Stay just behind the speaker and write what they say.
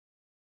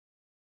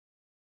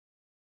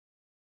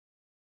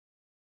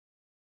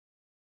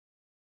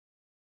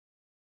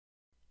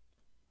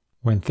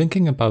When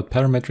thinking about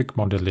parametric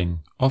modeling,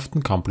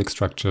 often complex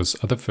structures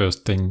are the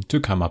first thing to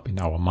come up in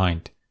our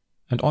mind.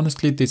 And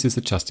honestly, this is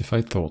a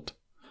justified thought.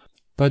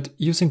 But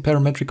using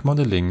parametric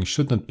modeling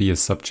should not be a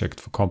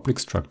subject for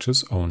complex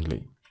structures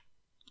only.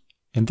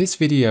 In this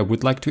video, I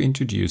would like to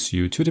introduce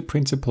you to the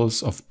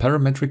principles of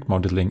parametric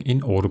modeling in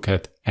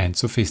Autocad and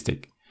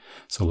SOFiSTiK.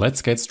 So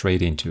let's get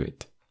straight into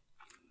it.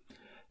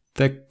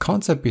 The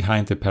concept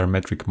behind the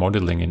parametric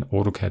modeling in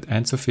Autocad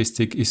and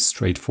SOFiSTiK is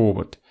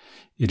straightforward.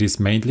 It is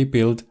mainly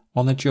built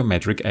on a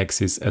geometric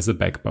axis as a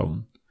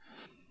backbone.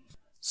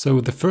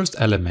 So the first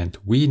element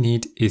we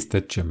need is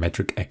the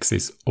geometric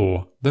axis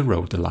or the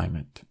road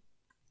alignment.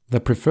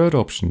 The preferred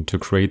option to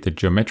create the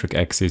geometric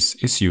axis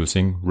is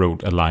using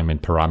road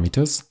alignment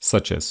parameters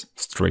such as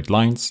straight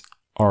lines,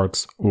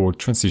 arcs or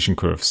transition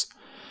curves.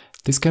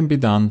 This can be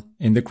done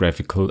in the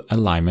graphical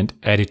alignment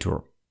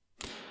editor.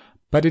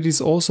 But it is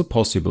also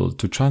possible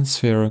to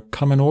transfer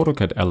common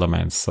AutoCAD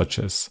elements such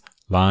as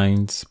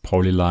lines,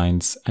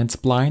 polylines and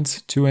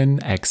splines to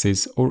an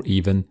axis or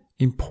even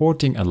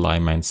importing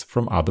alignments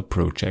from other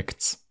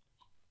projects.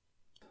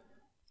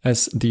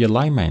 As the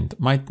alignment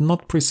might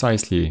not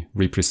precisely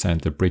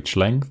represent the bridge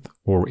length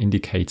or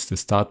indicates the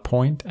start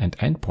point and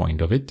end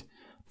point of it,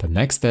 the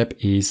next step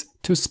is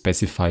to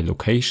specify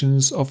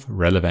locations of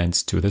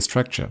relevance to the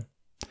structure.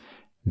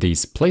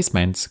 These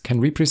placements can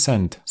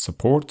represent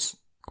supports,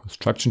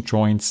 construction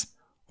joints,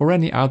 or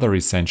any other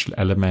essential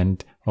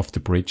element of the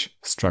bridge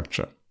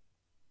structure.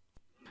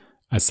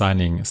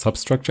 Assigning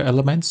substructure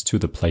elements to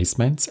the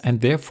placements and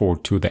therefore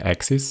to the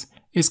axis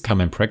is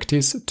common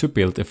practice to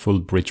build a full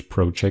bridge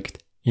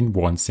project in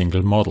one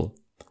single model.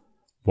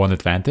 One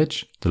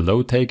advantage, the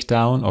load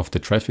takedown of the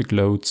traffic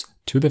loads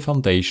to the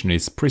foundation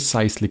is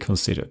precisely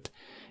considered.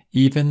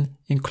 Even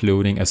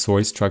including a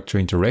soil structure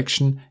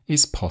interaction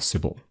is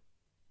possible.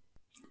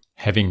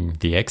 Having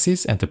the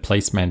axis and the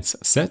placements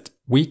set,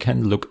 we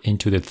can look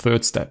into the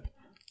third step,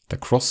 the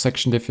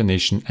cross-section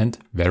definition and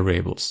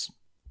variables.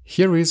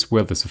 Here is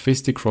where the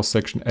SOFiSTiK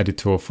cross-section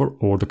editor for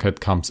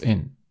AutoCAD comes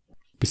in.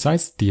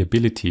 Besides the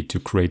ability to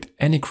create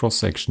any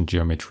cross-section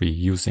geometry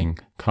using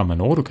common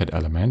AutoCAD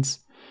elements,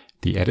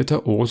 the editor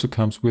also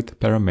comes with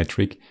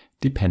parametric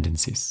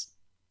dependencies.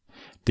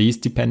 These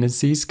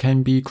dependencies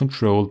can be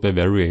controlled by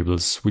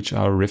variables which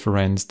are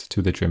referenced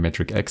to the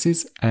geometric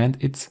axis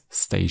and its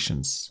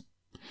stations.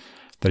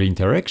 The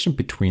interaction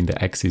between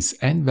the axis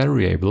and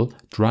variable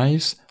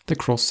drives the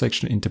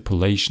cross-section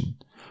interpolation,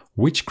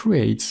 which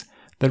creates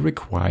the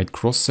required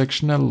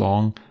cross-section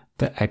along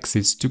the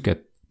axis to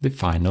get the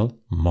final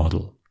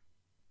model.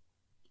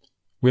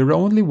 We're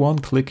only one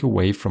click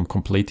away from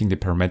completing the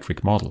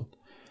parametric model.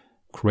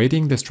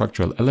 Creating the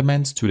structural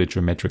elements to the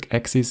geometric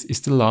axis is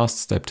the last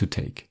step to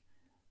take.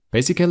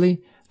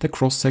 Basically, the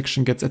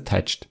cross-section gets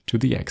attached to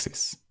the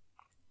axis.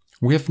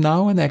 We have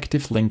now an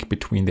active link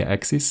between the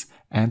axis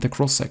and the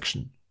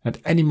cross-section, and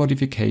any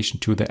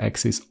modification to the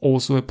axis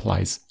also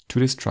applies to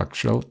the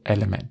structural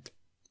element.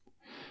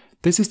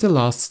 This is the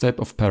last step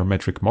of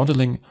parametric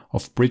modeling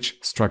of bridge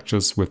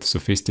structures with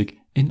SOFiSTiK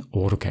in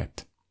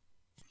AutoCAD.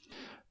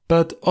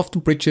 But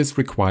often bridges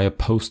require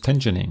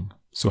post-tensioning,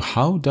 so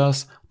how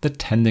does the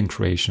tendon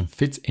creation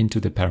fit into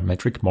the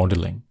parametric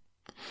modeling?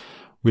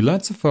 We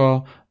learned so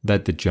far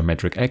that the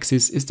geometric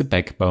axis is the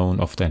backbone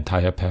of the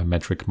entire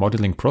parametric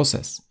modeling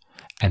process,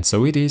 and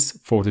so it is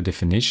for the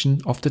definition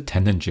of the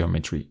tendon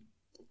geometry.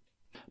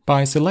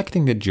 By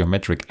selecting the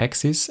geometric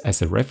axis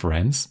as a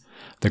reference,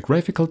 the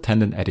graphical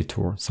tendon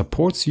editor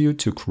supports you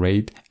to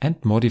create and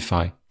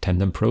modify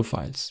tendon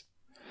profiles.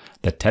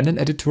 The tendon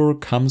editor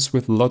comes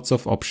with lots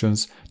of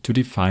options to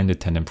define the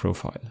tendon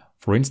profile.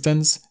 For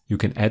instance, you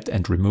can add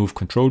and remove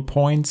control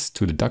points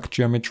to the duct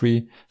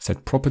geometry,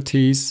 set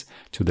properties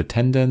to the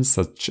tendons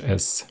such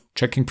as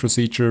checking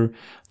procedure,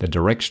 the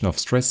direction of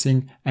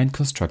stressing and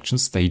construction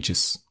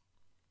stages.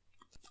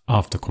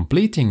 After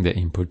completing the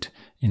input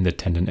in the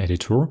tendon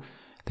editor,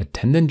 the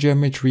tendon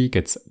geometry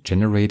gets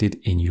generated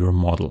in your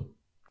model.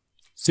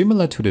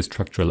 Similar to the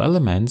structural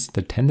elements,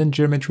 the tendon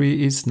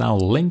geometry is now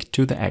linked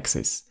to the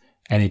axis.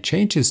 Any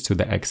changes to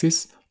the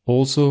axis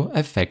also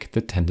affect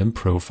the tendon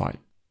profile.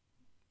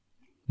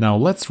 Now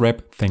let's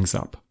wrap things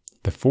up.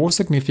 The four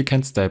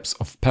significant steps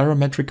of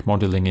parametric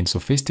modeling in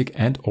SOFiSTiK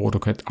and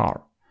AutoCAD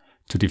are: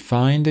 to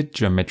define the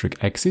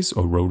geometric axis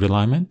or road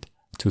alignment,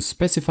 to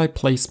specify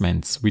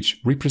placements which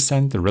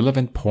represent the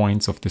relevant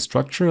points of the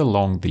structure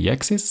along the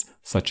axis,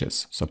 such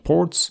as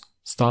supports,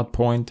 start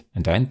point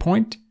and end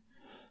point,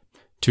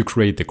 to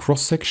create the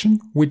cross-section,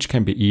 which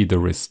can be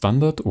either a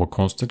standard or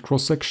constant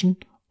cross-section,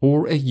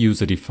 or a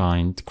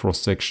user-defined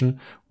cross-section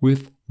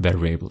with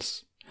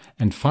variables,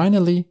 and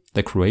finally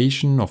the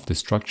creation of the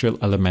structural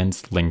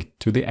elements linked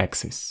to the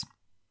axis.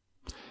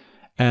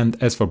 And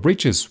as for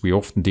bridges, we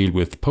often deal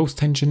with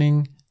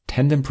post-tensioning.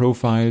 Tendon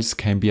profiles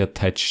can be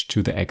attached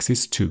to the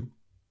axis too.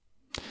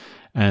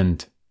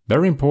 And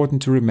very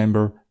important to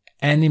remember,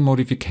 any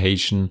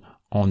modification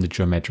on the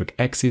geometric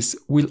axis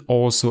will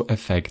also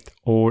affect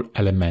all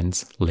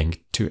elements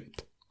linked to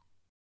it.